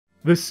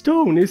The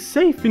stone is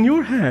safe in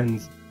your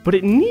hands, but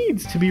it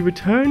needs to be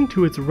returned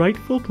to its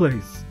rightful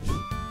place.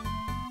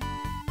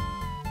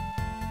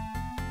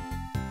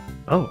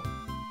 Oh,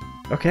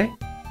 okay.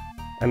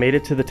 I made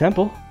it to the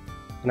temple,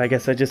 and I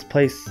guess I just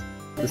place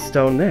the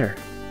stone there.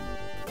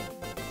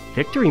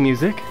 Victory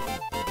music.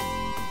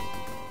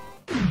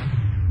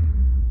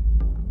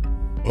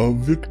 A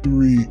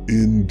victory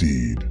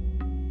indeed,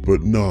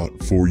 but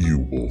not for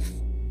you, Wolf.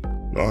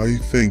 I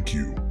thank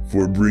you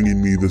for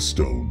bringing me the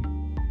stone,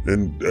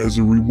 and as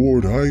a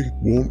reward I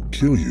won't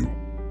kill you,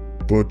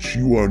 but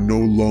you are no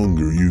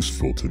longer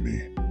useful to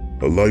me.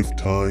 A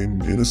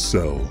lifetime in a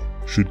cell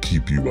should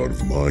keep you out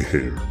of my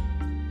hair.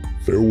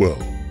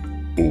 Farewell,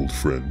 old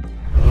friend.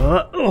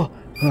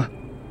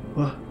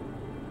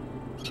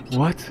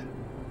 What?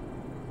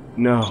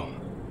 No.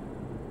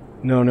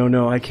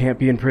 No, I can't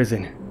be in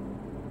prison.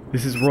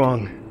 This is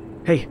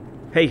wrong. Hey,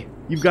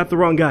 you've got the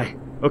wrong guy,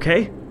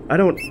 okay? I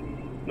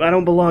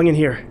don't belong in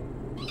here.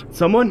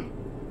 Someone?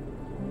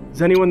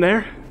 Is anyone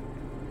there?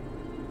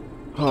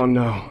 Oh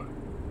no.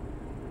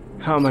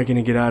 How am I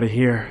gonna get out of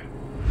here?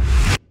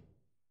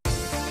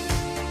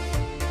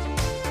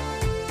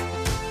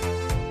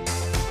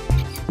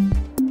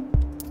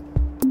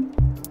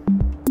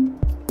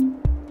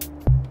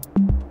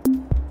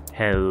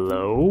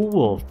 Hello,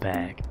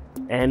 Wolfpack,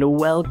 and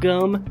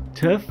welcome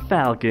to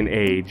Falcon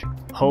Age,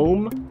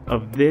 home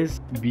of this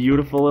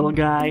beautiful little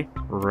guy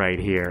right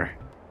here.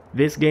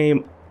 This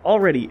game,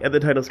 already at the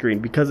title screen,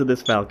 because of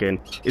this falcon,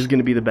 is going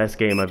to be the best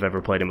game I've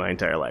ever played in my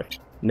entire life.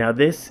 Now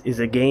this is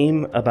a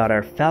game about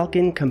our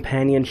falcon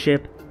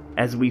companionship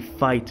as we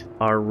fight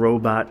our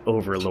robot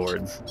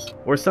overlords,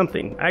 or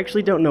something. I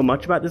actually don't know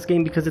much about this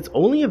game because it's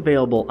only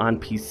available on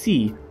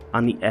PC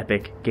on the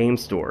Epic Game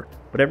Store.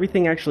 But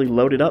everything actually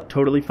loaded up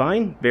totally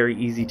fine, very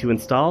easy to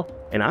install,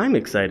 and I'm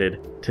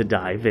excited to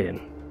dive in.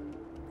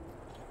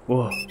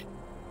 Whoa.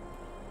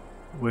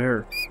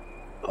 Where?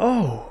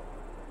 Oh!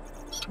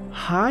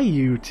 Hi,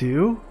 you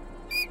two!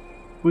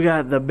 We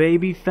got the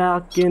baby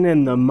falcon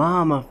and the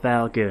mama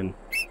falcon.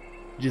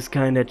 Just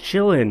kinda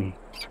chillin'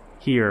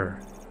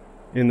 here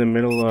in the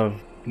middle of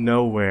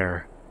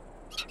nowhere.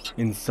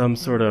 In some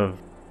sort of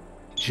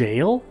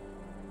jail?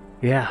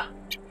 Yeah.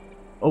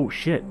 Oh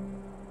shit.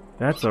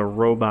 That's a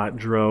robot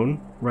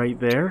drone right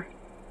there.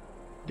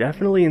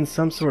 Definitely in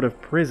some sort of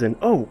prison.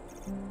 Oh!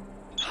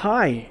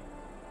 Hi!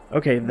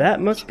 Okay,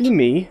 that must be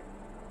me.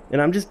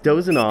 And I'm just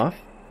dozing off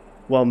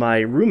while my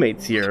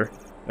roommates here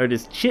are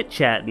just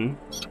chit-chatting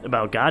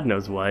about God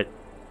knows what.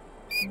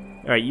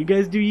 Alright, you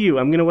guys do you.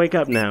 I'm gonna wake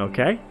up now,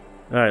 okay?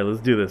 Alright,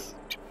 let's do this.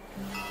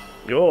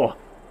 Oh!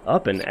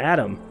 Up and at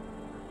 'em.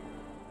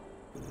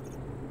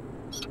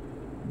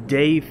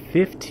 Day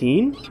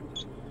 15?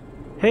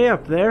 Hey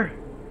up there!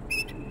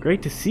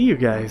 Great to see you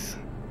guys.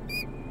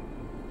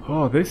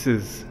 Oh, this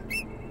is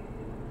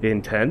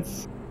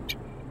intense.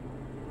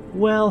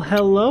 Well,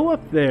 hello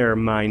up there,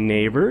 my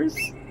neighbors.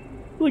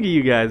 Look at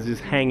you guys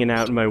just hanging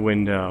out in my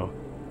window.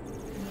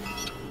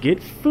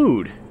 Get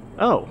food.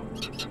 Oh,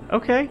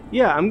 okay.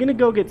 Yeah, I'm gonna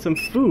go get some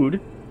food.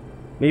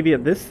 Maybe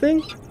at this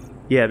thing?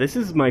 Yeah, this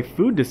is my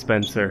food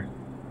dispenser.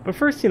 But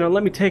first,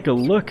 let me take a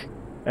look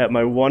at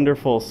my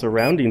wonderful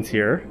surroundings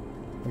here.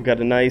 I've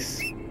got a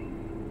nice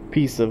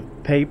piece of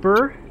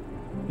paper.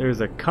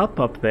 There's a cup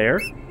up there.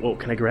 Oh,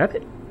 can I grab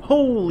it?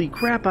 Holy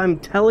crap, I'm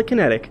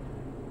telekinetic.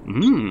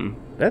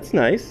 That's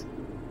nice.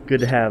 Good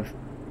to have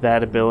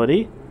that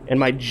ability. And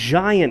my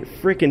giant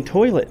frickin'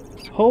 toilet.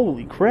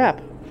 Holy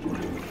crap.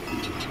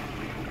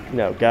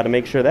 No, gotta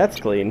make sure that's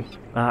clean.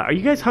 Are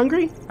you guys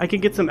hungry? I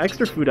could get some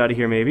extra food out of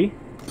here, maybe.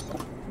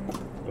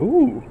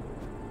 Ooh,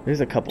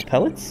 there's a couple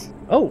pellets.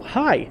 Oh,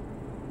 hi.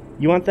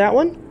 You want that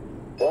one?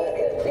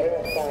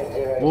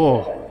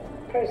 Whoa.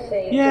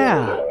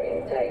 Yeah.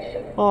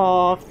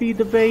 Aw, feed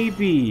the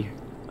baby.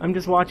 I'm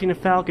just watching a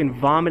falcon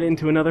vomit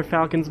into another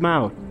falcon's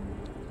mouth.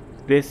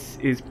 This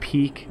is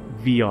peak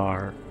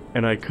VR,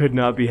 and I could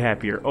not be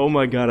happier. Oh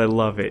my god, I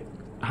love it.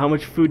 How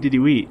much food did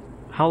you eat?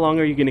 How long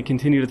are you going to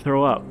continue to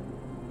throw up?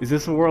 Is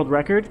this a world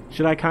record?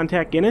 Should I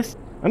contact Guinness?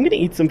 I'm going to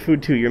eat some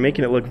food too. You're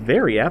making it look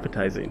very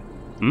appetizing.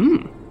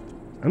 I'm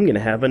going to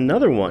have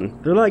another one.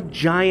 They're like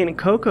giant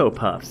Cocoa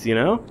Puffs,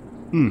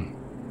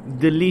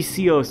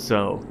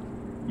 Delicioso.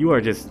 You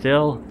are just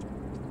still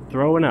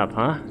throwing up,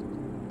 huh?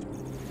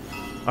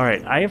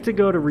 Alright, I have to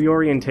go to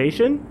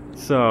reorientation,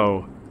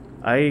 so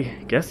I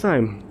guess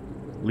I'm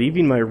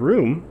leaving my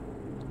room.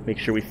 Make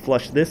sure we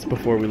flush this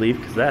before we leave,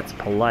 because that's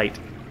polite.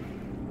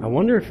 I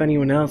wonder if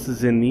anyone else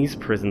is in these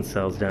prison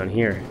cells down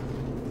here.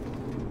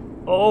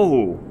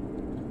 Oh!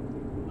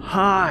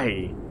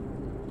 Hi!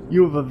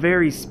 You have a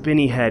very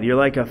spinny head. You're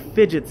like a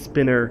fidget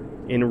spinner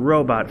in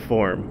robot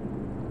form.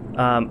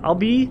 I'll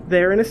be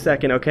there in a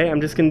second, okay?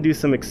 I'm just gonna do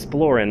some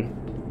exploring.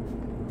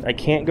 I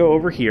can't go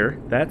over here.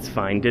 That's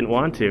fine, didn't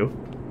want to.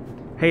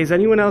 Hey, is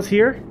anyone else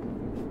here?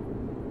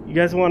 You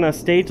guys want to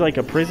stage like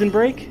a prison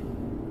break?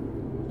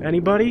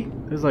 Anybody?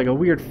 There's like a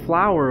weird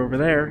flower over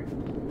there.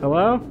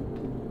 Hello?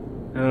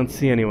 I don't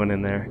see anyone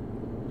in there.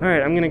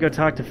 Alright, I'm gonna go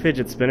talk to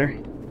Fidget Spinner.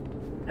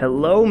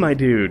 Hello, my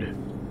dude.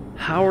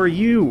 How are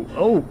you?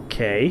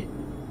 Okay.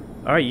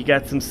 Alright, you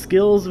got some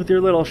skills with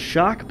your little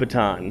shock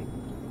baton.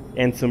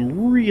 And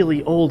some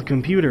really old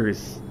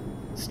computers.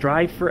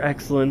 Strive for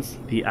excellence,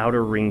 the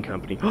Outer Ring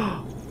Company.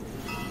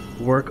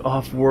 Work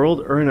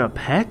off-world, earn a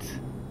pet?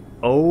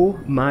 Oh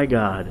my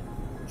god.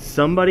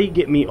 Somebody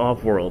get me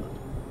off-world.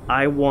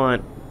 I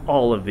want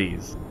all of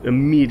these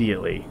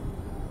immediately.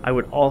 I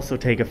would also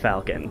take a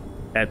falcon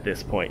at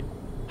this point.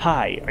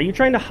 Hi, are you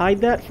trying to hide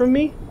that from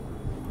me?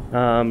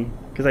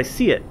 Because I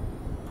see it.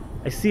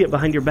 I see it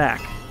behind your back.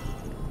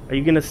 Are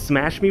you gonna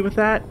smash me with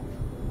that?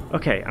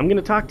 Okay, I'm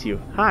gonna talk to you.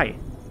 Hi.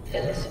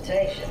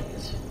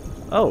 Felicitations.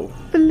 Oh,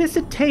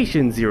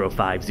 felicitations,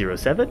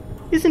 0507.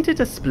 Isn't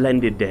it a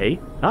splendid day?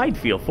 I'd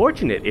feel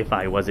fortunate if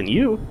I wasn't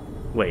you.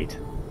 Wait,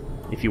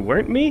 if you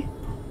weren't me?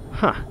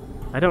 Huh,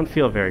 I don't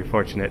feel very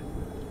fortunate.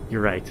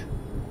 You're right.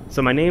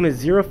 So my name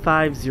is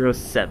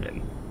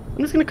 0507. I'm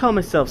just gonna call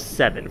myself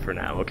 7 for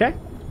now, okay?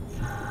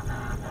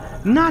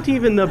 Not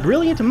even the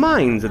brilliant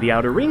minds of the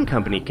Outer Ring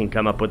Company can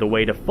come up with a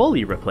way to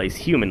fully replace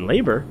human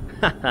labor.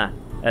 Haha,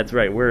 that's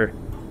right, we're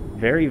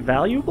very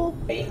valuable?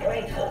 Be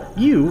grateful.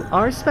 You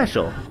are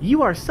special.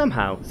 You are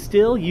somehow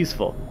still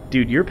useful.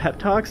 Dude, your pep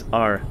talks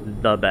are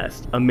the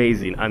best.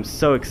 Amazing. I'm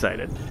so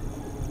excited.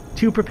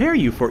 To prepare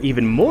you for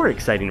even more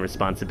exciting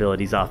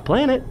responsibilities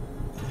off-planet,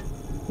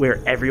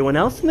 where everyone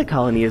else in the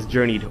colony has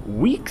journeyed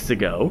weeks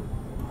ago,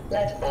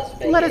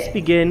 let us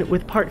begin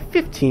with part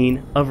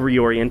 15 of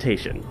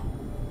reorientation.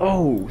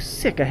 Oh,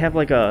 sick. I have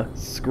like a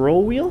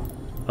scroll wheel?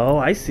 Oh,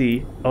 I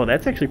see. Oh,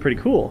 that's actually pretty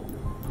cool.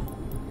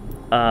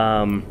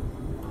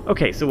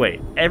 Okay, so wait.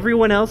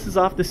 Everyone else is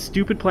off this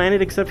stupid planet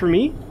except for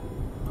me?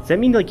 Does that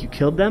mean, like, you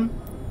killed them?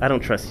 I don't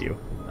trust you.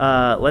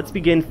 Let's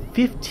begin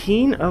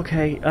 15?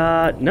 Okay,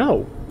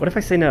 no. What if I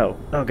say no?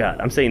 Oh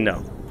god, I'm saying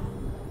no.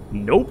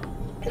 Nope.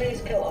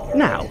 Please cooperate.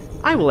 Now,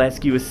 I will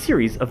ask you a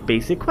series of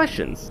basic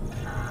questions.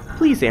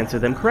 Please answer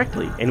them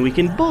correctly, and we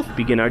can both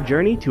begin our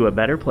journey to a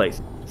better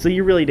place. So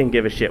you really didn't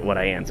give a shit what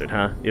I answered,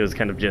 huh? It was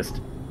kind of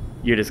just,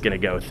 you're just gonna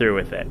go through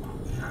with it.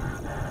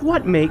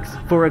 What makes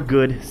for a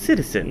good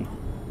citizen?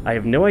 I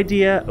have no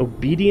idea.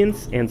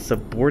 Obedience and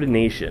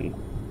subordination.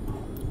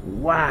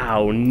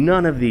 Wow,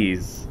 none of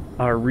these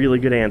are really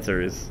good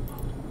answers.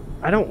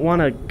 I don't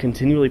want to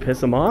continually piss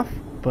them off,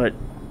 but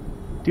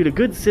dude, a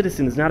good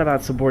citizen is not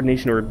about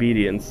subordination or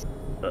obedience.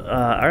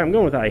 Alright, I'm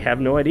going with I have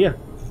no idea.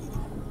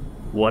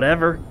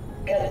 Whatever.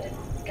 Good.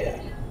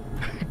 Good.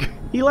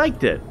 He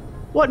liked it.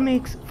 What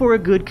makes for a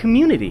good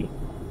community?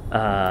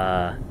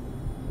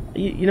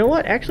 You know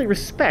what? Actually,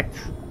 respect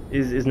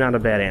is not a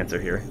bad answer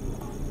here.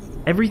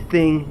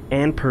 Everything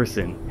and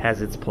person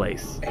has its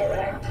place.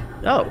 Correct.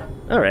 Oh,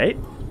 alright.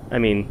 I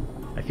mean,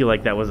 I feel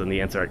like that wasn't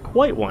the answer I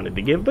quite wanted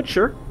to give, but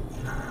sure.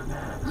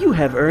 You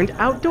have earned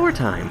outdoor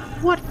time.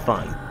 What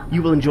fun.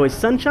 You will enjoy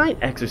sunshine,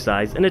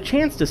 exercise, and a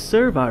chance to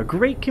serve our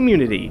great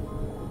community.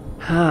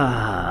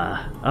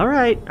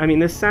 Alright, I mean,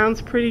 this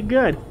sounds pretty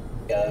good.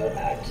 Go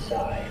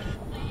outside.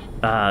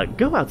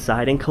 Go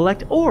outside and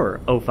collect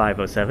ore,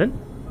 0507.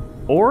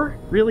 Ore?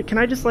 Really? Can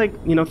I just, like,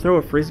 you know, throw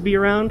a frisbee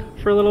around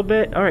for a little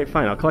bit? Alright,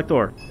 fine, I'll collect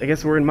ore. I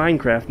guess we're in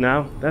Minecraft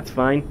now. That's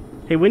fine.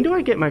 Hey, when do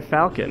I get my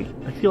falcon?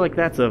 I feel like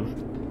that's of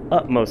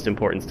utmost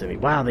importance to me.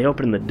 Wow, they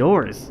opened the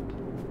doors.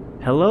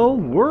 Hello,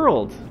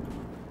 world.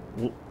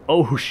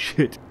 Oh,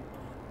 shit.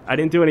 I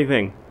didn't do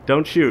anything.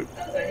 Don't shoot.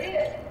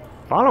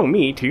 Follow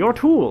me to your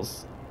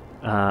tools.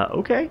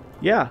 Okay.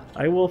 Yeah,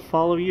 I will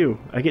follow you.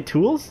 I get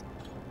tools?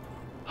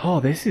 Oh,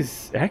 this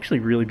is actually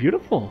really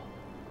beautiful.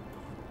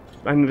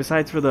 I mean,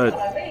 besides for the...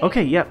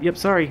 Okay, yep,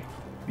 sorry.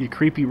 You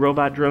creepy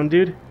robot drone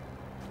dude.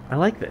 I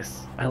like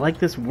this. I like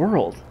this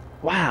world.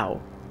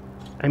 Wow.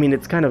 I mean,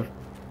 it's kind of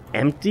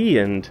empty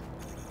and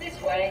This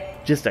way.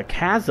 just a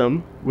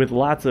chasm with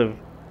lots of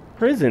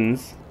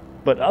prisons.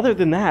 But other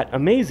than that,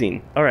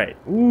 amazing. Alright.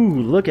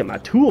 Ooh, look at my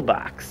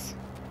toolbox.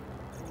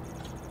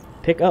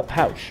 Pick up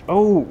pouch.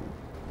 Oh,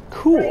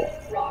 cool.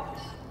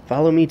 Rocks.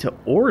 Follow me to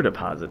ore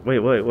deposit. Wait,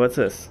 what's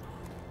this?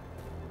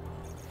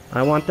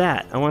 I want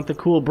that. I want the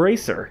cool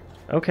bracer.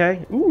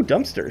 Okay. Ooh,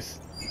 dumpsters.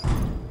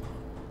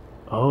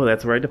 Oh,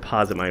 that's where I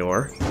deposit my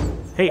ore.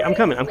 Hey, I'm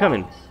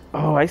coming.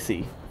 Oh, I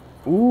see.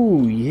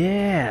 Ooh,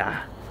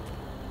 yeah.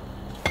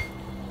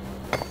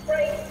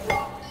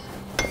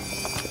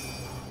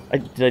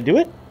 Did I do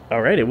it?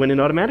 Alright, it went in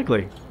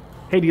automatically.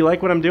 Hey, do you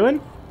like what I'm doing?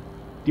 Do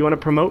you want to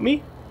promote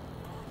me?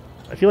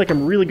 I feel like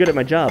I'm really good at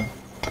my job.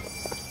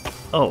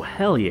 Oh,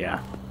 hell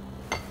yeah.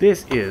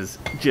 This is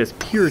just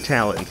pure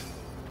talent.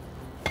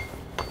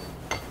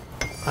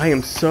 I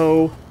am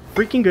so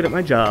freaking good at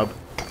my job.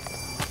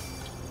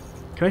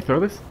 Can I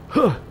throw this?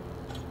 Huh.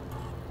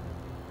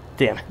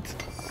 Damn it.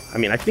 I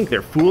mean, I think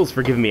they're fools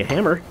for giving me a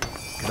hammer.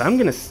 Because I'm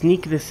going to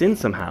sneak this in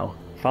somehow.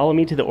 Follow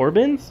me to the ore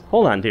bins?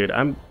 Hold on, dude.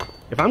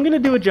 If I'm going to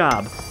do a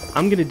job,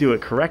 I'm going to do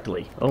it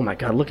correctly. Oh my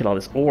god, look at all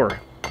this ore.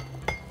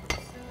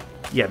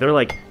 Yeah, they're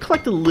like,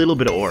 collect a little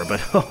bit of ore, but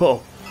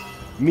oh,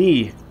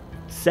 me,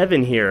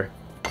 7 here.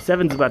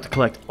 7's about to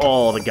collect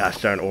all the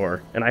gosh darn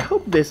ore. And I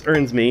hope this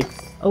earns me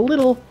a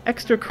little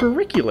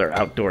extracurricular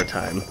outdoor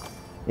time.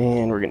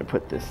 And we're going to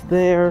put this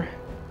there.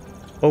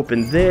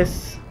 Open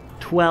this.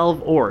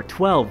 12 ore.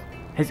 12.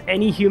 Has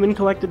any human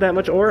collected that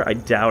much ore? I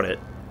doubt it.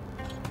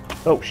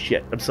 Oh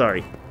shit, I'm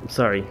sorry. I'm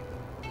sorry.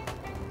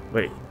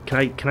 Wait,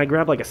 can I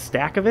grab like a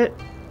stack of it?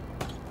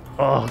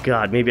 Oh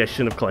god, maybe I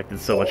shouldn't have collected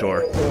so much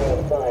ore.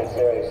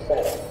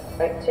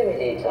 0507.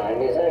 Activity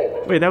time is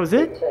over. Wait, that was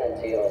it?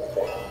 Return to your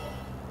cell.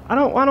 I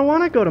don't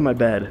want to go to my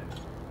bed.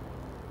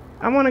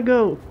 I want to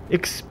go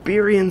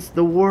experience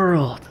the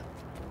world.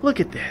 Look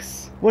at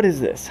this. What is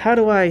this? How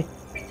do I...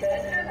 Return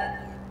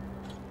hammer.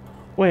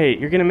 Wait,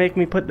 you're gonna make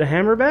me put the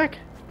hammer back?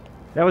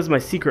 That was my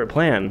secret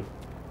plan.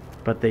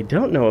 But they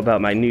don't know about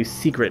my new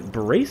secret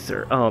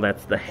bracer. Oh,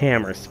 that's the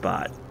hammer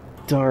spot.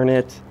 Darn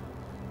it.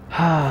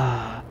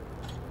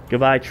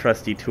 Goodbye,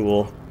 trusty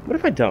tool. What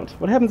if I don't?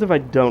 What happens if I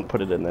don't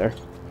put it in there?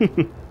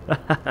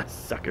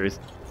 Suckers.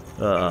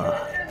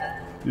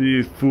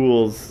 You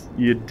fools.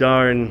 You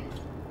darn...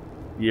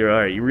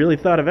 You really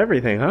thought of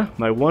everything, huh?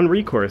 My one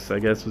recourse, I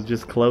guess, was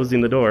just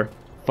closing the door.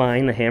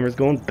 Fine, the hammer's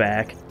going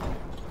back.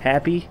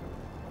 Happy?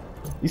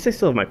 At least I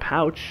still have my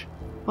pouch.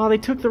 Oh, they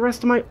took the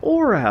rest of my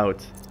ore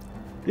out.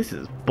 This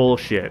is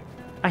bullshit.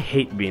 I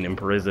hate being in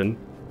prison.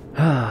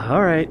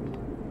 Alright.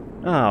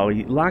 Oh,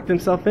 he locked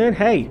himself in?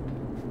 Hey!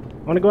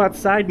 I want to go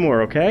outside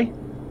more, okay?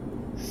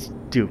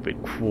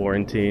 Stupid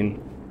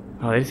quarantine.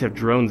 Oh, they just have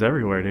drones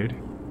everywhere, dude.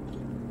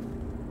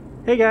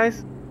 Hey,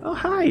 guys. Oh,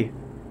 hi.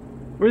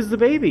 Where's the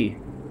baby?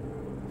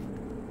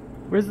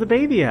 Where's the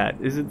baby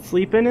at? Is it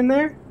sleeping in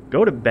there?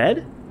 Go to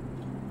bed?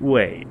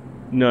 Wait.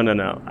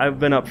 No. I've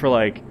been up for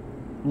like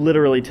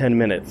literally 10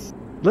 minutes.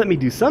 Let me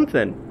do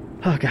something.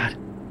 Oh god.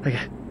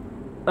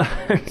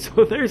 I'm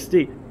so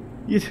thirsty.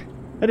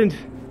 I didn't...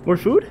 More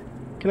food?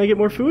 Can I get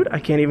more food? I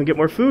can't even get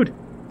more food.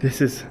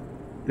 This is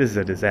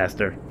a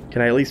disaster.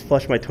 Can I at least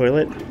flush my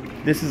toilet?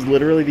 This is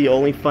literally the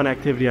only fun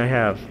activity I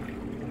have.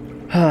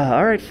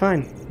 Alright,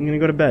 fine. I'm gonna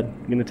go to bed.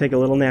 I'm gonna take a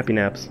little nappy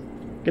naps.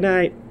 Good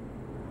night.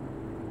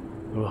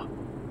 Oh,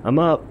 I'm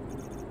up.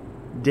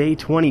 Day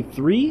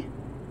 23?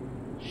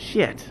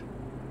 Shit.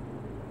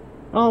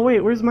 Oh, wait,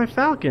 where's my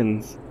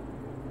falcons?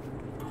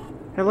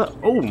 Hello?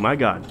 Oh, my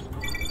god.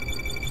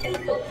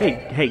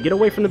 Hey, get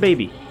away from the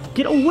baby.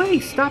 Get away!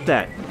 Stop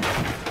that!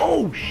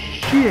 Oh,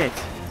 shit!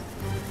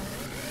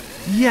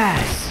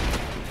 Yes!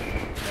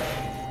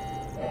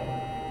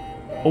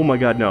 Oh my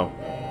god, no.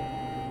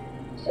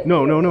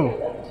 No.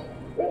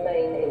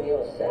 Remain in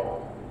your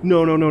cell.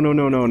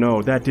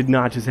 No. That did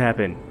not just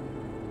happen.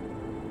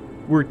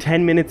 We're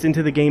 10 minutes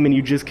into the game and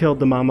you just killed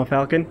the mama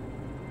falcon?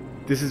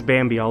 This is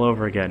Bambi all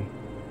over again.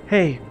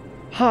 Hey.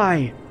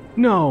 Hi.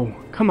 No.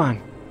 Come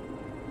on.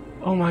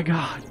 Oh my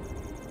god.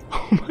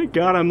 Oh my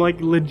god, I'm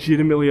like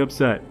legitimately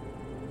upset.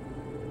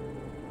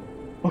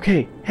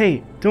 Okay,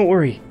 hey, don't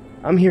worry.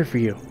 I'm here for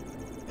you.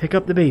 Pick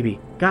up the baby.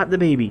 Got the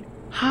baby.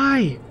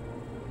 Hi.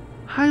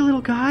 Hi,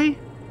 little guy.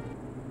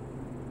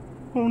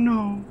 Oh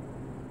no.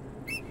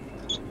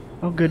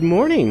 Oh, good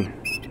morning.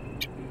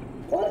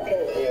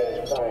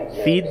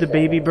 Feed the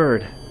baby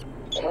bird.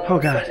 Oh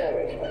god.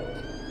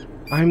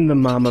 I'm the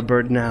mama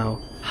bird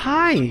now.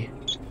 Hi.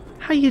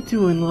 How you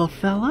doing, little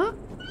fella?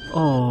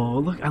 Oh,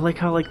 look, I like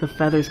how like the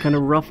feathers kind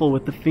of ruffle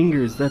with the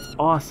fingers. That's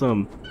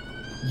awesome.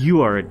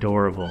 You are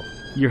adorable.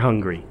 You're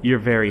hungry. You're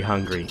very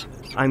hungry.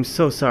 I'm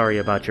so sorry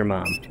about your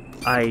mom.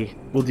 I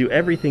will do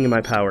everything in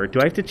my power. Do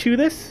I have to chew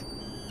this?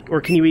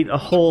 Or can you eat a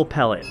whole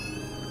pellet?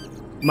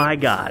 My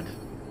god.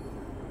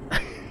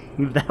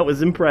 That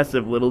was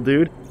impressive, little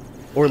dude.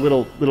 Or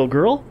little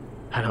girl?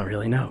 I don't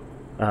really know.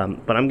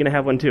 But I'm gonna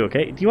have one too,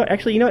 okay? Do you want,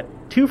 actually, you know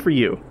what? 2 for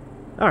you.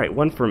 Alright,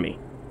 1 for me.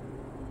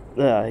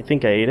 I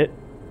think I ate it.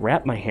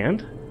 Wrap my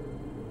hand?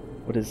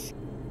 What is...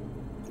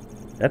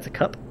 That's a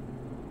cup?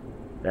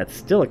 That's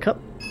still a cup?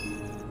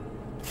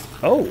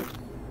 Oh!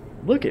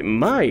 Look at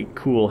my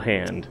cool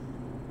hand.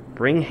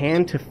 Bring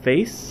hand to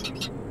face?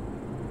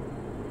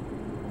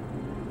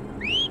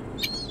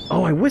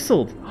 Oh, I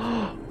whistled!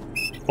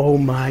 Oh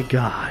my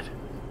god.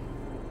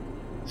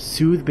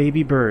 Soothe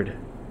baby bird.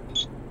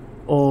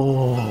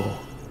 Oh.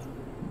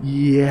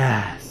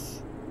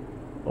 Yes.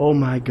 Oh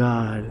my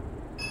god.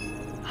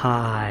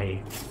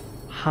 Hi.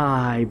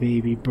 Hi,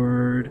 baby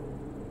bird.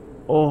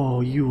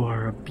 Oh, you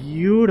are a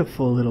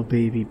beautiful little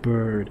baby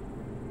bird.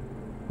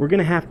 We're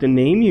gonna have to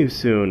name you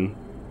soon.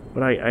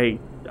 But I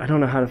don't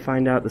know how to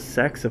find out the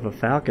sex of a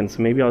falcon,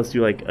 so maybe I'll just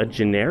do like a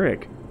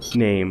generic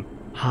name.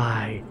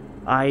 Hi.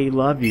 I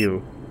love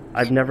you.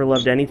 I've never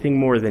loved anything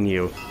more than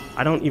you.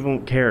 I don't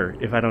even care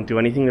if I don't do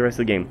anything the rest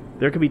of the game.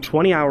 There could be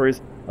 20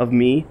 hours of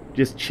me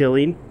just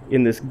chilling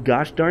in this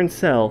gosh darn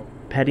cell,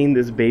 petting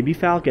this baby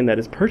falcon that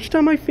is perched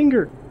on my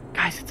finger.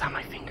 Guys, it's on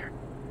my finger.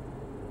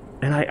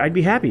 And I'd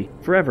be happy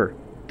forever.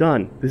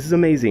 Done. This is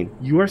amazing.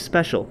 You are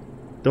special.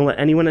 Don't let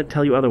anyone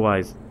tell you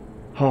otherwise.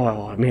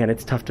 Oh, man,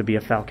 it's tough to be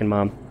a falcon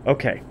mom.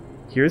 Okay,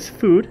 here's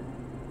food.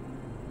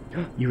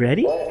 You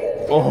ready?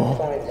 Oh,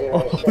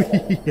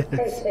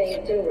 yes.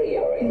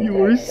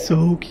 You are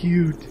so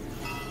cute.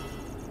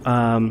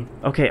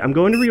 Okay, I'm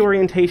going to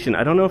reorientation.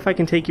 I don't know if I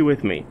can take you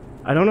with me.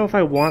 I don't know if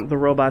I want the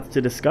robots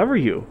to discover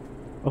you.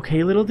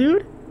 Okay, little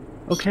dude?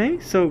 Okay,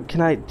 so should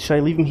I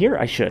leave him here?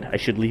 I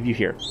should leave you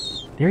here.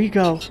 There you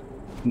go.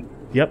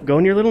 Yep, go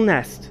in your little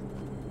nest.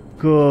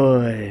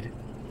 Good.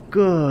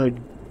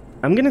 Good.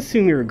 I'm gonna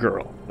assume you're a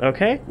girl,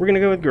 okay? We're gonna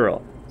go with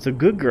girl. So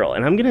good girl,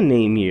 and I'm gonna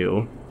name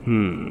you,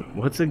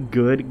 what's a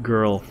good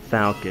girl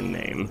falcon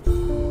name?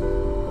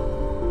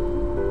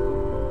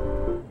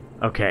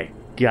 Okay,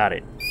 got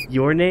it.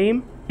 Your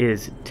name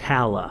is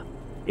Tala.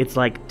 It's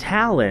like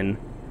Talon,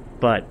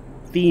 but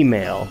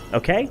female,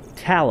 okay?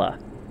 Tala.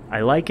 I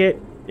like it.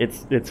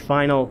 It's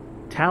final.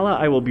 Tala,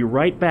 I will be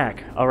right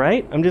back,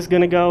 alright? I'm just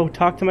gonna go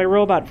talk to my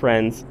robot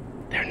friends.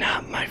 They're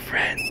not my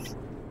friends.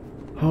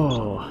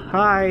 Oh,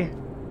 hi.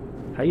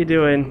 How you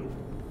doing?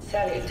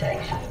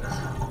 Salutations.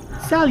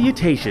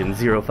 Salutations,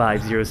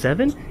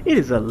 0507. It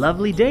is a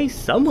lovely day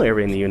somewhere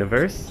in the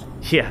universe.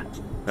 Yeah,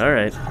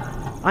 alright.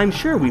 I'm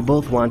sure we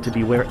both want to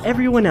be where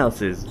everyone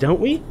else is, don't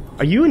we?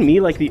 Are you and me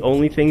like the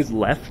only things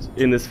left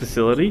in this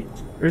facility?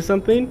 Or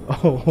something?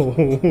 Oh,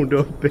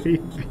 the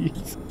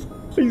babies.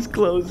 He's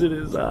closing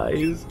his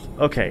eyes.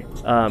 Okay,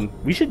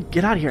 we should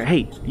get out of here.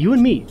 Hey, you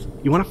and me,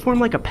 you want to form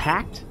like a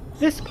pact?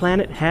 This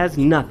planet has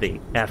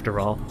nothing, after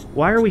all.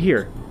 Why are we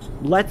here?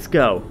 Let's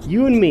go.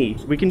 You and me,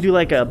 we can do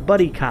like a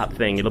buddy cop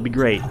thing. It'll be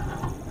great.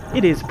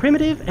 It is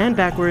primitive and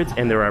backwards,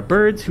 and there are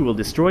birds who will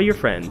destroy your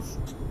friends.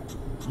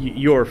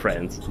 Your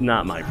friends,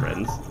 not my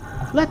friends.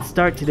 Let's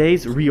start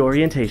today's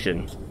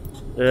reorientation.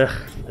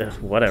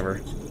 Whatever.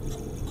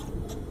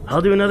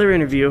 I'll do another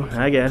interview,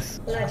 I guess.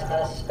 Let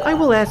us start. I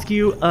will ask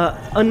you,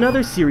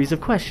 another series of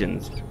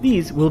questions.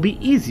 These will be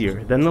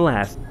easier than the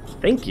last.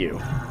 Thank you.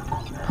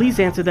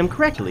 Please answer them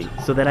correctly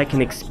so that I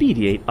can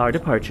expedite our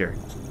departure.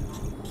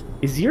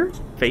 Is your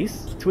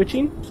face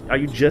twitching? Are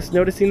you just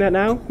noticing that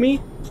now, me?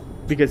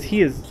 Because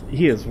he is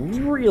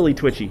really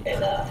twitchy.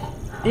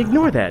 Enough.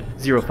 Ignore that,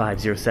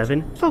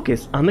 0507.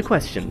 Focus on the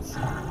questions.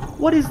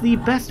 What is the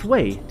best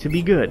way to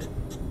be good?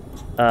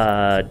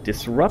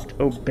 Disrupt,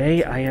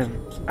 obey,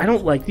 I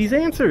don't like these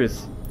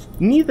answers.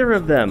 Neither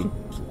of them.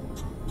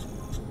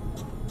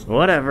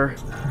 Whatever.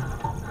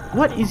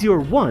 What is your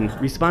one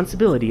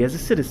responsibility as a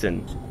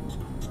citizen?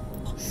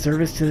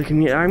 Service to the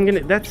community.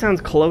 That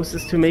sounds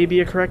closest to maybe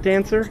a correct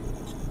answer.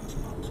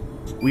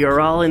 We are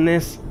all in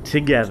this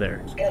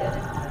together.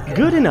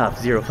 Good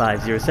enough,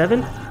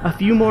 0507. A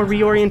few more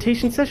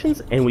reorientation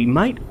sessions, and we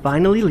might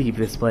finally leave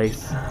this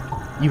place.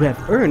 You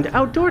have earned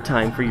outdoor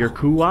time for your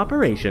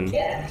cooperation.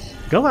 Yes.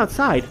 Go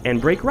outside and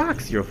break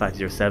rocks,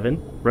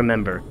 0507.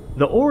 Remember,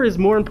 the ore is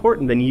more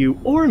important than you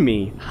or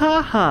me.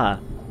 Ha ha.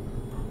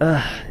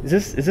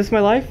 Is this my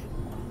life?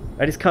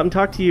 I just come and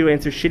talk to you,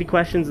 answer shitty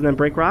questions, and then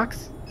break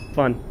rocks?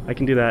 Fun. I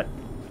can do that.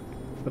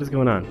 What is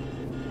going on?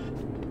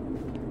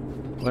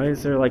 Why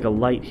is there like a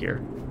light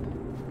here?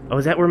 Oh,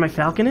 is that where my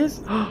falcon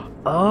is?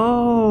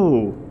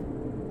 Oh!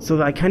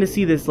 So I kind of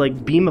see this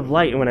like beam of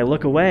light, and when I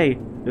look away,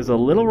 there's a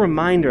little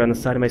reminder on the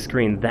side of my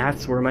screen.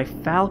 That's where my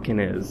falcon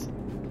is.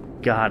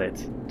 Got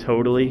it.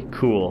 Totally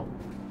cool.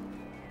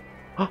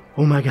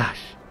 Oh my gosh.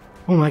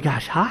 Oh my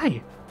gosh.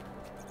 Hi.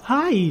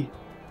 Hi.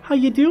 How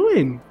you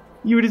doing?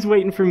 You were just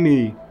waiting for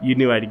me. You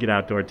knew I had to get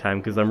outdoor time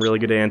because I'm really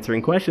good at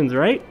answering questions,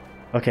 right?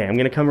 Okay, I'm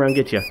gonna come around and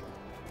get you.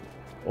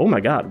 Oh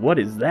my god, what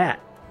is that?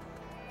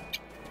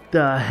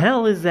 The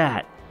hell is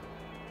that?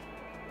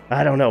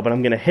 I don't know, but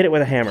I'm gonna hit it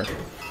with a hammer.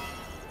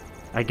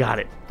 I got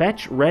it.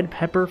 Fetch red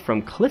pepper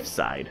from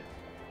cliffside.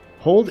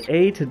 Hold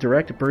A to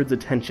direct bird's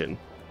attention.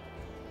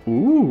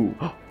 Ooh.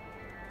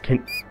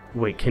 Can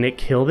it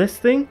kill this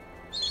thing?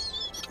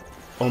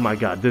 Oh my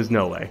god, there's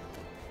no way.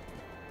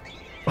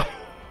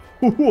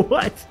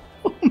 What?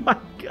 Oh my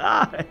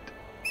god.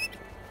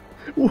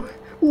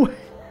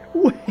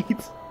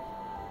 Wait.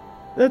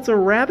 That's a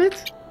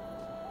rabbit?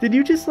 Did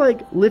you just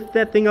like lift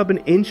that thing up an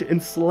inch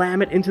and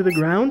slam it into the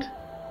ground?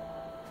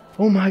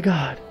 Oh my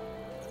god.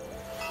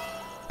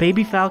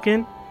 Baby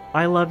Falcon,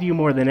 I love you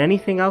more than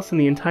anything else in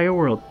the entire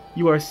world.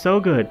 You are so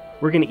good.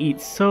 We're gonna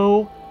eat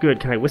so good.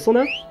 Can I whistle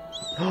now?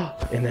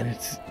 And then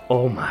it's...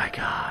 Oh my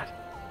god.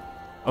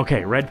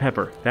 Okay, red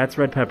pepper. That's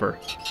red pepper.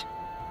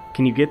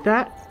 Can you get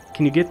that?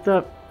 Can you get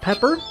the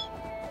pepper?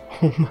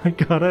 Oh my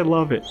god, I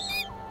love it.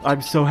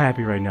 I'm so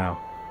happy right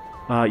now.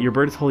 Your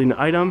bird is holding an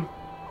item.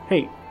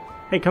 Hey,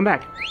 come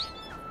back.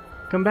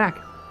 Come back.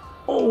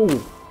 Oh!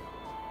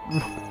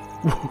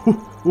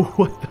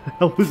 What the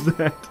hell was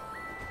that?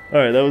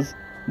 Alright, that was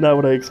not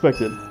what I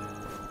expected.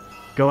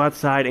 Go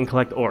outside and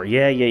collect ore.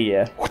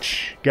 Yeah.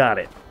 Got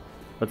it.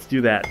 Let's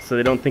do that, so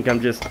they don't think I'm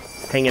just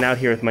hanging out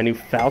here with my new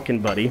falcon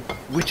buddy.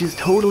 Which is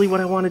totally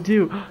what I want to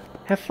do.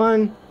 Have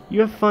fun.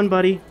 You have fun,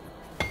 buddy.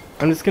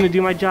 I'm just gonna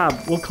do my job.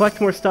 We'll collect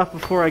more stuff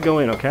before I go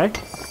in, okay?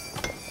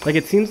 Like,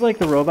 it seems like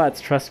the robots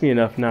trust me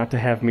enough not to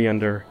have me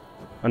under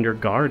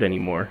guard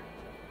anymore.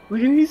 Look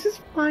at him, he's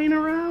just flying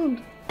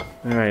around.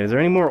 Alright, is there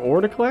any more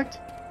ore to collect?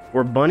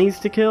 Or bunnies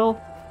to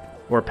kill?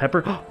 Or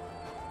pepper?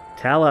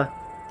 Tala!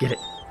 Get it!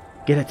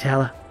 Get it,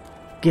 Tala!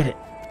 Get it!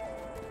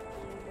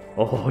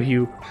 Oh,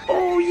 you...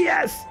 Oh,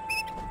 yes!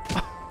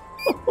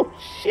 Oh,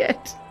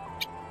 shit!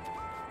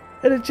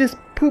 And it just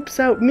poops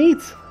out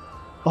meat!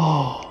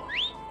 Oh!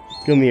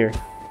 Come here.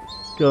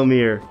 Come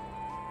here.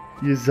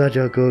 You're such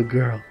a good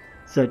girl.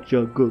 Such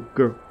a good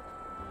girl.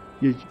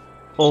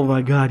 Oh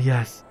my god,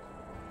 yes.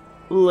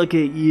 Look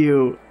at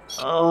you.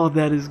 Oh,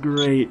 that is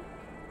great.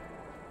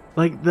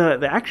 Like,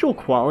 the actual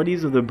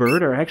qualities of the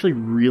bird are actually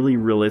really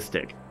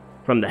realistic.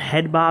 From the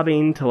head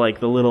bobbing to, like,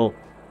 the little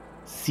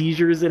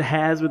seizures it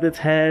has with its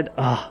head.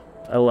 Ah,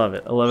 I love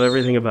it. I love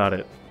everything about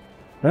it.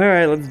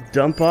 Alright, let's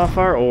dump off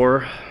our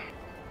ore.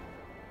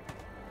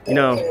 You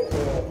know,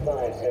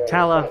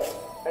 Tala,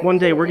 one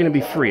day we're gonna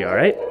be free,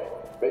 alright?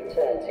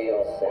 Return to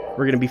your cell.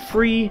 We're gonna be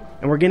free,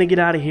 and we're gonna get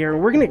out of here,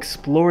 and we're gonna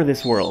explore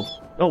this world.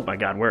 Oh my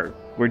god,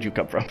 where'd you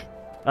come from?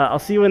 I'll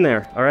see you in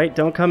there, alright?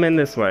 Don't come in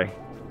this way.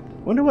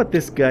 Wonder what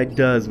this guy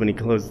does when he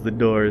closes the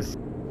doors.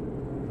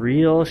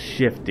 Real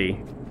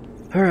shifty.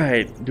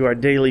 Alright, do our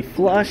daily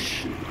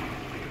flush.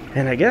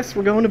 And I guess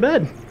we're going to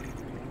bed.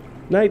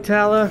 Night,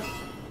 Tala.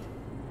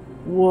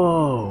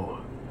 Whoa.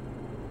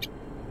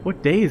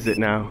 What day is it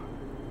now?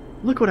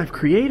 Look what I've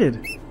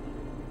created.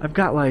 I've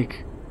got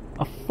like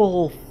a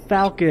full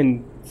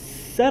Falcon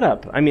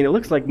setup. I mean, it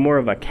looks like more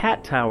of a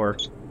cat tower.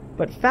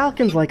 But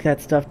Falcons like that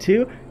stuff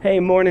too. Hey,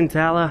 morning,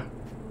 Tala.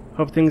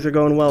 Hope things are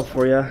going well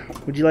for you.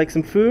 Would you like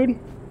some food?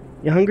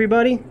 You hungry,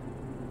 buddy?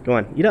 Go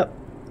on, eat up.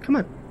 Come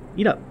on,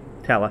 eat up.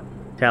 Tala,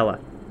 Tala,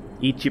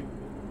 eat you.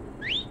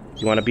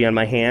 You want to be on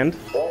my hand?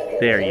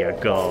 There you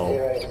go.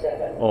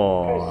 07.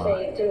 Oh.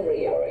 Proceed to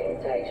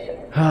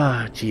reorientation.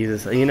 Ah,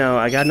 Jesus. You know,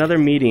 I got another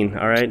meeting,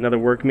 alright? Another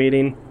work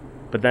meeting.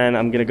 But then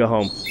I'm gonna go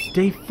home.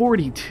 Day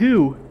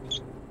 42?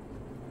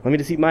 Let me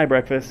just eat my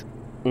breakfast.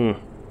 Ooh,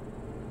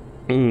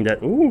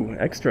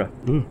 extra.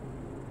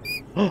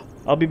 Oh,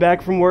 I'll be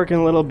back from work in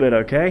a little bit,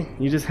 okay?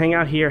 You just hang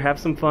out here, have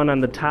some fun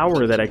on the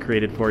tower that I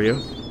created for you.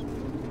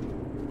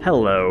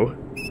 Hello,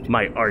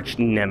 my arch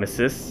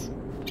nemesis.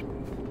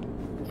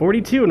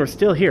 42 and we're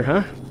still here,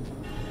 huh?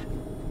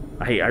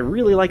 I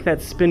really like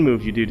that spin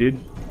move you do, dude.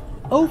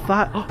 Oh,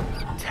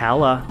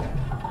 Tala.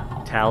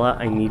 Tala,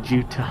 I need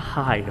you to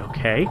hide,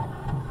 okay?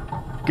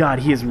 God,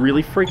 he is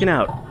really freaking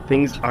out.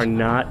 Things are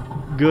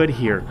not good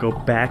here. Go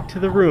back to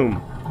the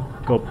room.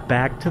 Go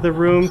back to the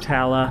room,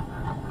 Tala.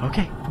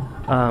 Okay.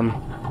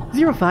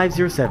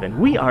 0507.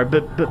 We are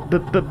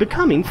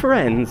becoming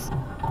friends.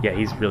 Yeah,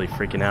 he's really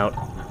freaking out.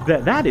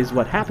 That is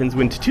what happens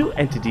when two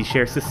entities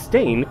share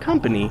sustained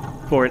company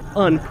for an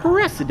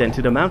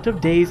unprecedented amount of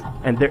days,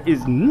 and there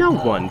is no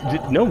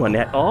one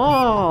at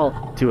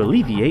all to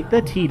alleviate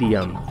the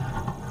tedium.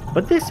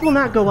 But this will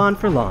not go on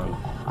for long.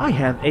 I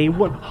have a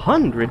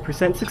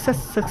 100%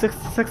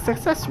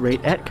 success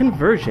rate at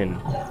conversion.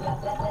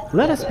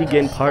 Let us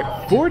begin part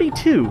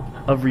 42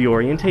 of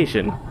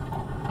reorientation.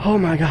 Oh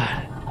my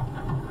god.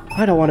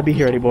 I don't want to be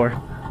here anymore.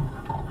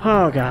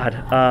 Oh god.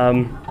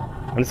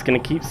 I'm just gonna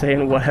keep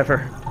saying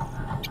whatever.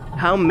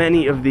 How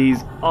many of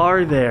these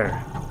are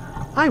there?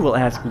 I will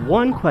ask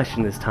one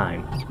question this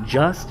time.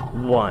 Just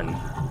one.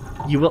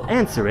 You will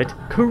answer it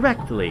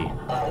correctly.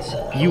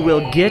 You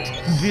will get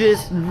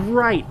this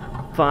right,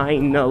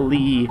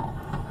 finally.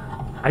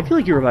 I feel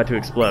like you're about to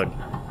explode.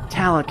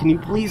 Tala, can you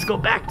please go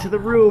back to the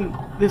room?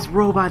 This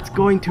robot's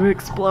going to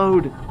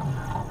explode.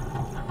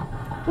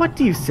 What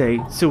do you say,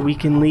 so we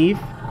can leave?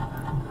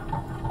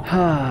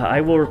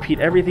 I will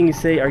repeat everything you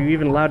say. Are you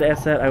even allowed to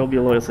ask that? I will be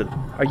a loyal citizen.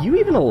 Are you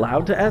even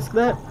allowed to ask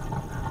that?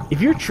 If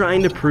you're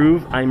trying to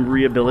prove I'm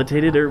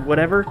rehabilitated or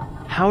whatever,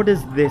 how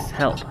does this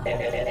help?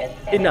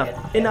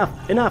 Enough.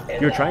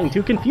 You're trying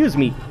to confuse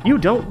me. You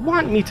don't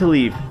want me to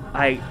leave.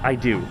 I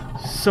do.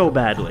 So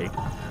badly.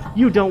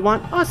 You don't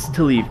want us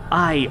to leave.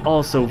 I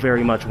also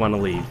very much want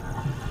to leave.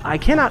 I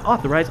cannot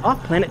authorize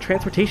off-planet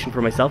transportation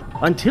for myself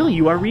until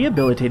you are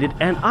rehabilitated,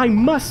 and I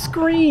must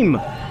scream!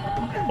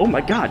 Oh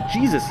my god,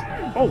 Jesus!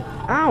 Oh,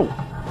 ow!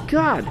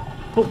 God!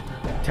 Oh,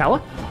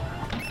 Tala?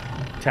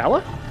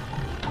 Tala?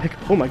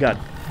 Oh my god.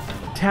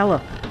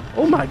 Tala!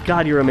 Oh my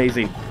god, you're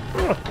amazing!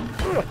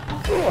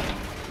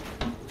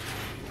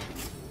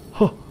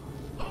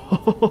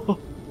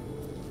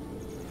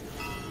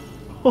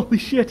 Holy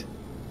shit!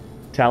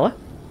 Tala?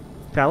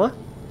 Tala?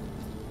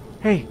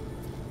 Hey,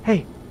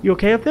 you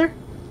okay up there?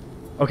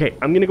 Okay,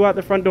 I'm gonna go out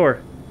the front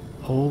door.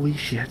 Holy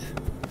shit.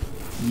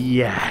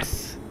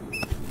 Yes!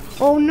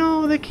 Oh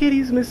no, the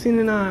kitty's missing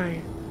an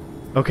eye.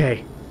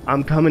 Okay,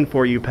 I'm coming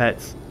for you,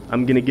 pets.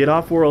 I'm gonna get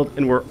off world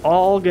and we're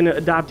all gonna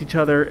adopt each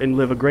other and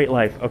live a great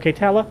life. Okay,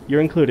 Tala?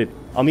 You're included.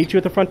 I'll meet you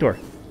at the front door.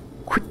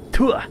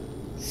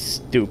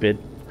 Stupid.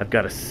 I've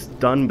got a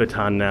stun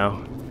baton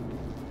now.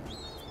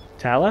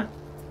 Tala?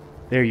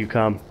 There you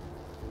come.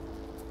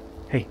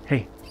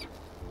 Hey.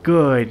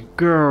 Good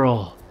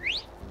girl.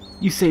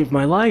 You saved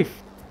my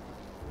life.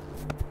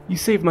 You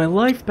saved my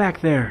life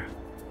back there.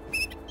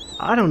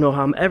 I don't know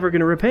how I'm ever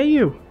gonna repay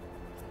you.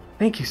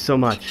 Thank you so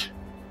much.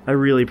 I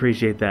really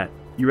appreciate that.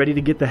 You ready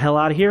to get the hell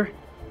out of here?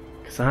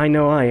 Because I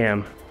know I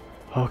am.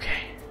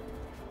 Okay.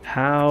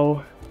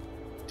 How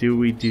do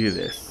we do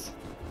this?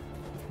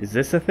 Is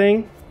this a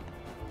thing?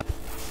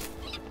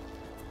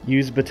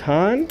 Use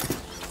baton?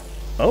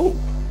 Oh.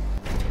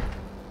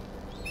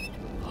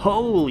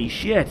 Holy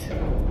shit.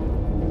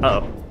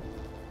 Uh-oh.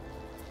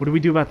 What do we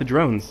do about the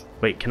drones?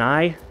 Wait, can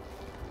I?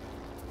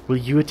 Will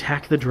you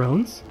attack the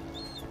drones?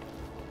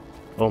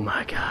 Oh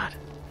my god.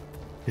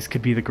 This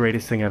could be the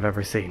greatest thing I've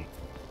ever seen.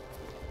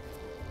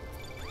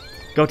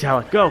 Go,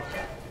 Tala, go!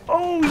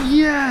 Oh,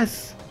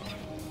 yes!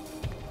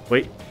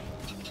 Wait.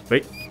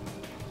 Wait.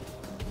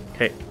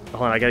 Okay,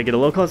 hold on, I gotta get a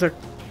little closer.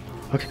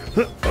 Okay.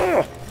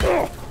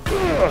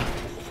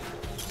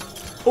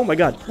 Oh my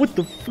god, what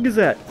the fuck is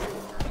that?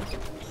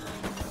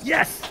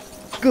 Yes!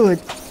 Good!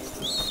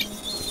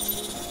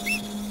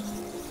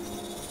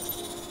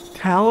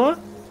 Tala?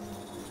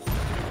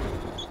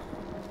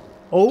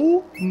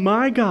 Oh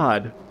my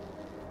god.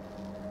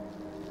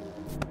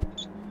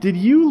 Did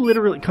you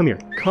literally... Come here.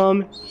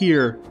 Come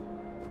here.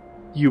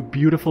 You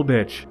beautiful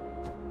bitch.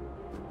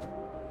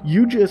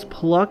 You just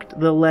plucked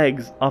the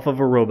legs off of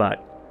a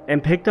robot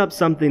and picked up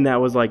something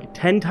that was like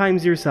 10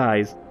 times your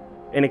size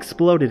and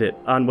exploded it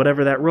on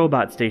whatever that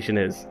robot station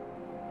is.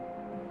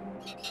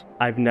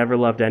 I've never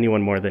loved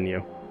anyone more than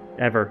you.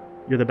 Ever.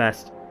 You're the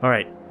best.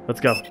 Alright, let's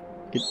go.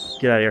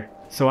 Get out of here.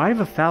 So I have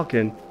a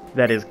Falcon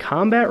that is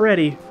combat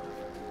ready.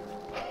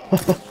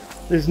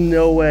 There's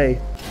no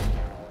way.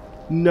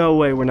 No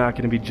way we're not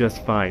going to be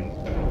just fine.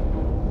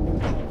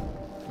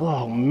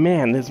 Oh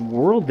man, this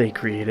world they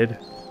created.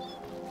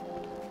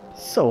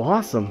 So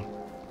awesome.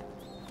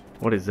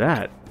 What is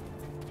that?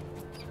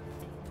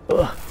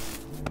 Ugh.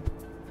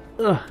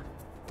 Ugh.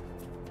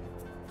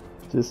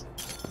 Just...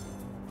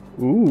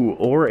 Ooh,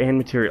 ore and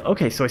material.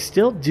 Okay, so I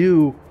still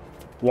do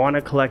want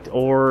to collect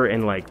ore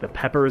and like the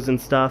peppers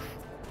and stuff.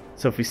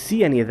 So if we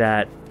see any of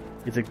that,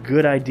 it's a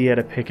good idea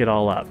to pick it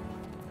all up.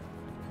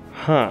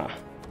 Huh.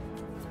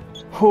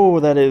 Oh,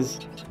 that is...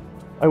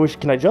 I wish...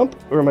 Can I jump?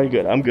 Or am I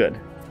good? I'm good.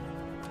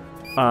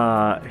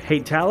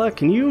 Hey Tala,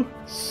 can you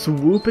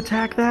swoop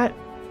attack that?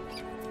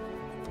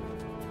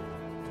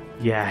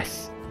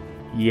 Yes.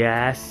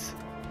 Yes.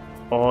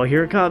 Oh,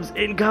 here it comes.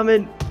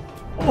 Incoming!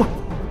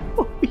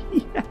 Oh,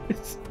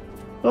 yes!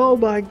 Oh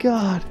my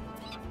god!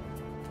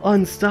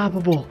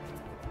 Unstoppable!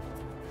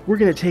 We're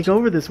gonna take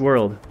over this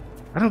world.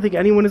 I don't think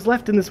anyone is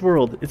left in this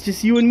world. It's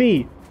just you and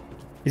me.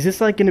 Is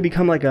this like gonna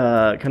become like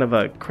a kind of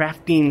a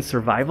crafting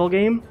survival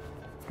game?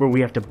 Where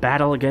we have to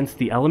battle against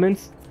the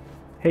elements?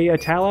 Hey,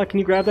 Tala, can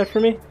you grab that for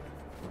me?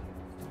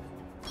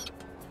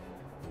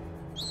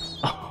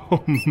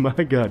 Oh my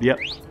god, yep.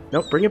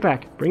 Nope, bring it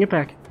back. Bring it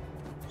back.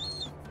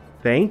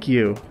 Thank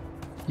you.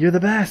 You're the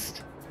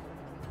best.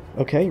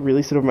 Okay,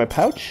 release it over my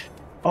pouch.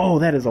 Oh,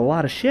 that is a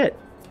lot of shit.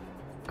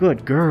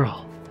 Good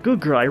girl. Good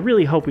girl. I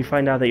really hope we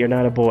find out that you're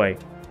not a boy.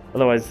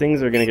 Otherwise,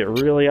 things are gonna get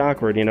really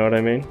awkward, you know what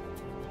I mean?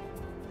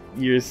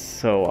 You're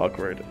so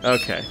awkward.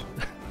 Okay.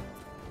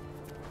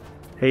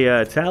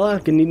 Hey, Tala,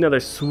 gonna need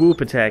another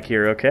swoop attack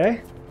here,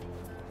 okay?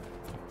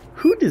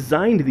 Who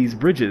designed these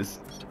bridges?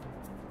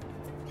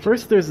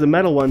 First, there's the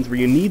metal ones where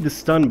you need the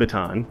stun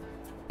baton,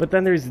 but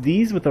then there's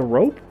these with a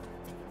rope?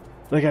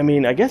 Like, I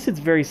mean, I guess it's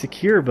very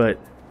secure, but...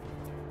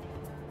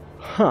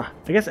 Huh.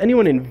 I guess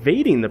anyone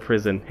invading the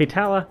prison... Hey,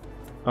 Tala.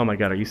 Oh my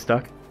god, are you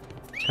stuck?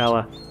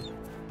 Tala.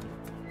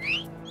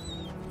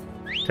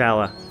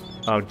 Tala.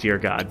 Oh, dear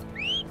god.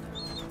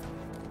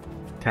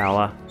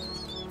 Tala.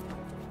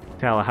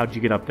 Tala, how'd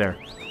you get up there?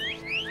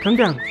 Come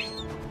down.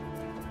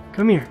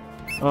 Come here.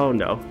 Oh,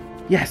 no.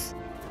 Yes.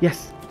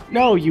 Yes.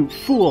 No, you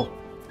fool.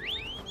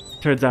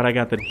 Turns out I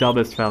got the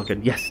dumbest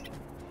Falcon. Yes.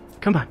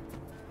 Come on.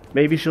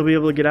 Maybe she'll be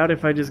able to get out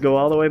if I just go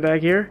all the way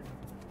back here?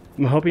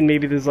 I'm hoping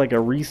maybe there's like a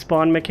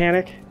respawn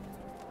mechanic.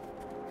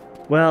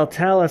 Well,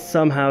 Tala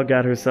somehow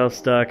got herself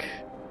stuck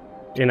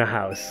in a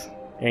house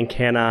and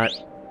cannot,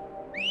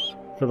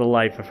 for the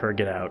life of her,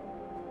 get out.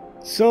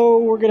 So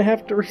we're gonna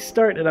have to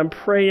restart, and I'm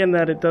praying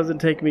that it doesn't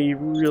take me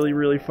really,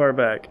 really far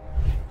back.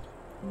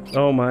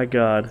 Oh my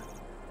god.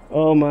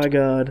 Oh my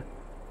god.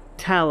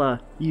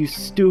 Tala, you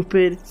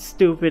stupid,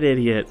 stupid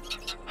idiot.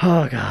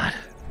 Oh god.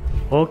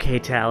 Okay,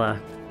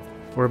 Tala.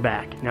 We're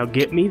back. Now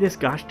get me this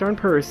gosh darn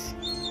purse,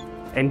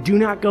 and do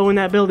not go in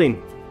that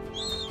building.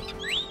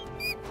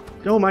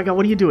 Oh my god,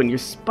 what are you doing? You're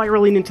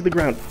spiraling into the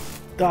ground.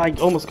 I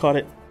almost caught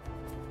it.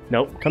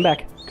 Nope, come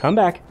back. Come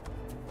back.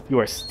 You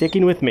are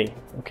sticking with me,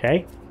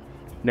 okay?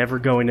 Never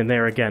going in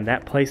there again.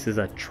 That place is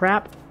a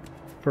trap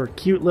for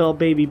cute little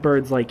baby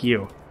birds like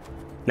you.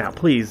 Now,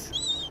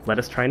 please, let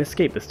us try and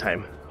escape this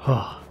time.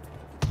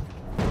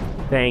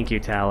 Thank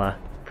you, Tala.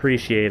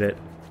 Appreciate it.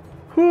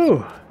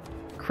 Whew.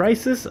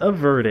 Crisis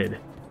averted.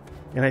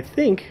 And I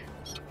think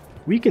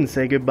we can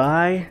say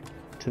goodbye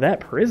to that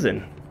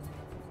prison.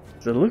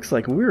 So it looks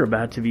like we're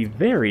about to be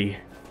very,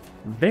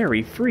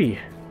 very free.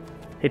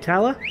 Hey,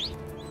 Tala?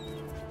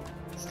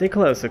 Stay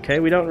close, okay?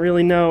 We don't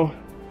really know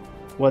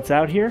what's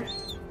out here.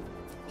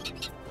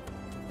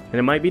 And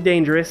it might be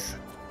dangerous.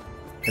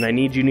 And I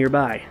need you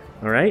nearby,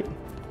 alright?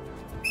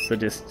 So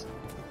just...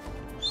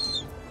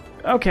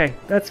 Okay,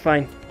 that's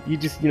fine. You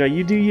just,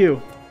 you do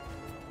you.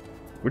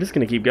 We're just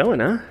gonna keep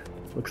going, huh?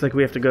 Looks like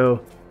we have to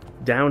go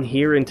down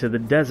here into the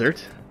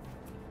desert.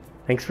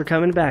 Thanks for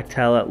coming back,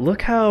 Tala.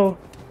 Look how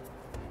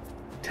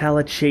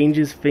Tala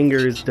changes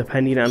fingers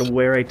depending on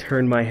where I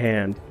turn my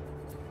hand.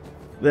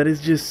 That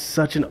is just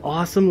such an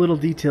awesome little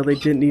detail they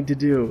didn't need to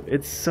do.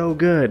 It's so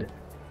good.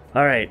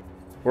 Alright,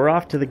 we're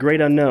off to the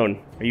great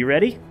unknown. Are you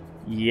ready?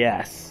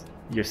 Yes.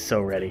 You're so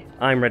ready.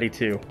 I'm ready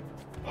too.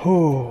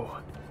 Whew.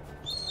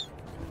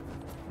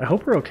 I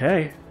hope we're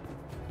okay.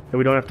 That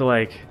we don't have to,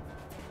 like,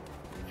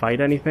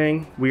 fight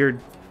anything.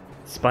 Weird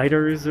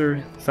spiders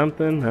or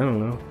something. I don't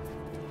know.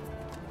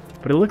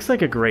 But it looks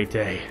like a great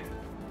day.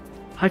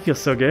 I feel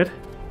so good.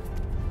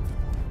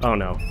 Oh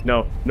no.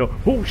 No. No.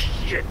 Oh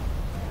shit!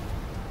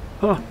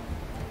 Oh.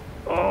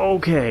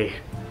 Okay.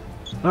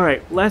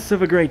 Alright, less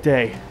of a great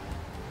day.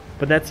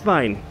 But that's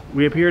fine.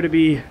 We appear to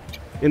be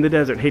in the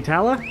desert. Hey,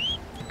 Tala?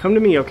 Come to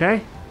me,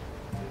 okay?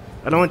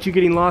 I don't want you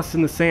getting lost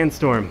in the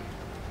sandstorm.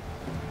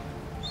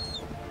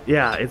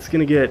 Yeah, it's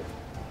gonna get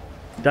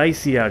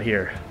dicey out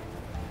here.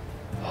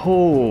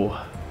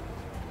 Oh.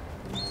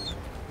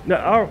 No,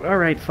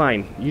 alright,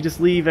 fine. You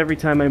just leave every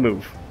time I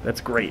move.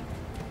 That's great.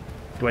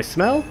 Do I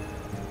smell?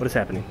 What is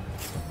happening?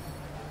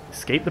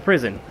 Escape the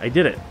prison. I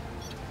did it.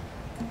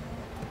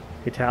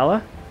 Hey,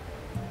 Tala?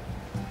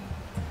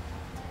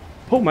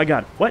 Oh my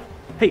god, what?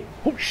 Hey,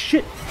 oh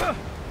shit!